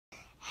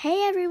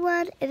Hey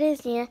everyone, it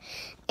is Nia,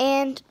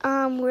 and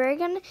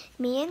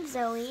me and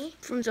Zoe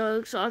from Zoe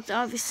Looks Vlogs,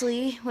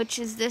 obviously,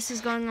 this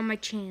is going on my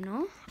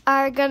channel,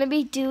 are gonna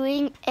be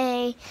doing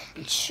a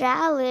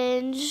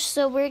challenge.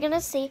 So we're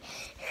gonna see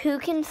who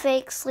can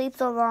fake sleep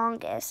the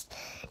longest.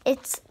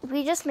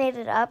 We just made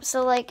it up,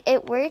 so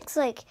it works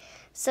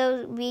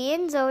so me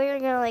and Zoe are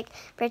gonna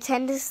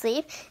pretend to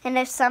sleep, and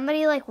if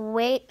somebody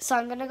so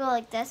I'm gonna go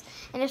like this,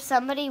 and if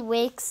somebody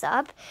wakes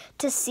up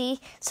to see,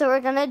 so we're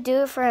gonna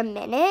do it for a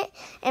minute,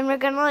 and we're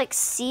gonna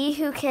see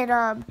who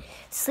can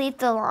sleep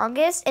the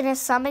longest, and if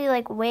somebody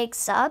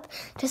wakes up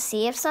to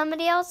see if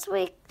somebody else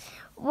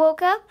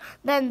woke up,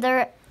 then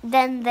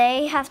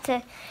they have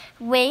to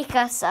wake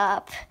us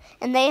up,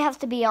 and they have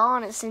to be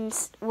honest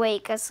and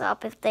wake us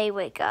up if they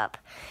wake up,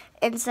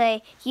 and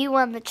say you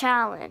won the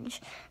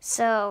challenge.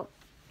 So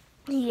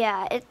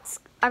yeah,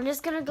 I'm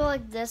just gonna go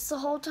like this the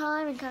whole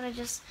time and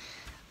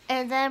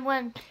and then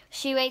when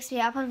she wakes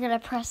me up, I'm gonna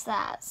press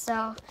that.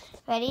 So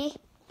ready?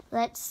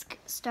 Let's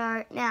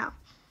start now.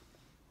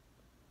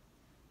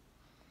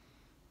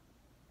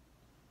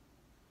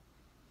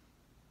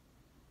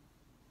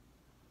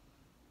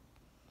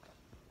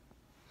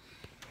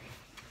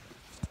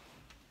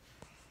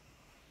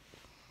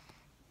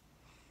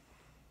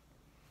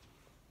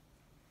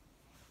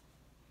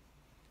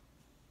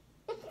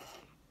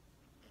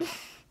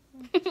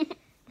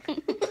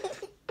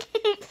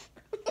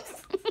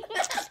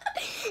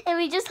 And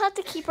we just have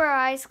to keep our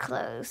eyes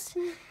closed.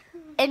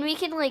 And we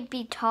can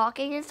be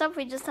talking and stuff,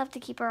 we just have to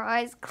keep our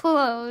eyes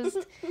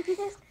closed.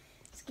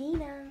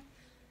 Skeena.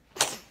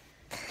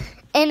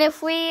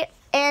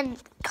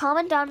 And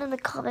comment down in the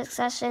comment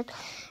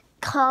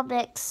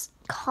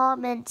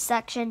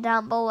section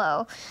down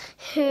below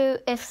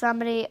if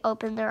somebody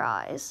opened their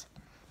eyes.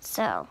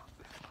 So,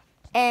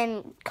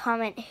 and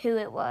comment who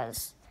it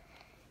was.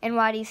 And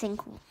why do you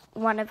think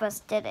one of us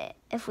did it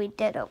if we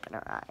did open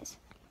our eyes?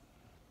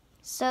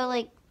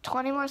 So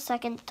 20 more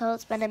seconds till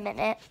it's been a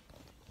minute.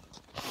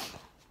 3,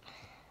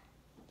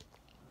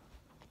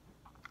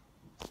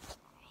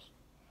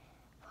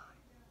 4,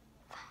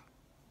 5,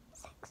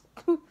 6,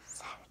 7,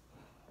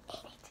 8,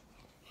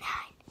 9,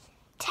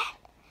 10,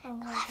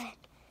 11,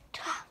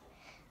 12,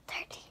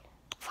 13,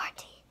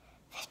 14,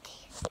 15,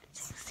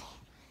 16,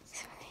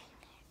 17,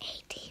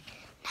 18,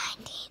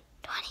 19,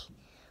 20.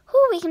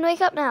 Whoo, we can wake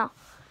up now.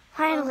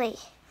 Finally.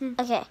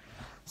 Okay.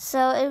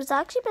 So it was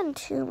actually been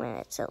 2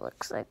 minutes, it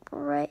looks like,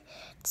 right?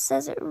 It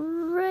says it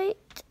right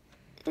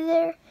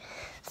there.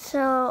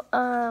 So,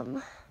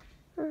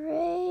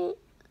 right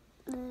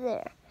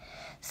there.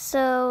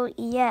 So,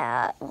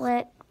 yeah,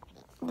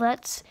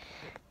 let's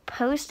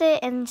post it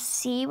and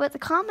see what the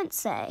comments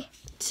say.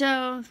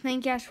 So,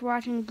 thank you guys for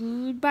watching.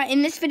 Goodbye.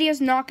 And this video is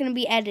not going to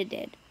be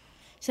edited.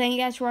 So, thank you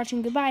guys for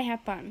watching. Goodbye.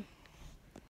 Have fun.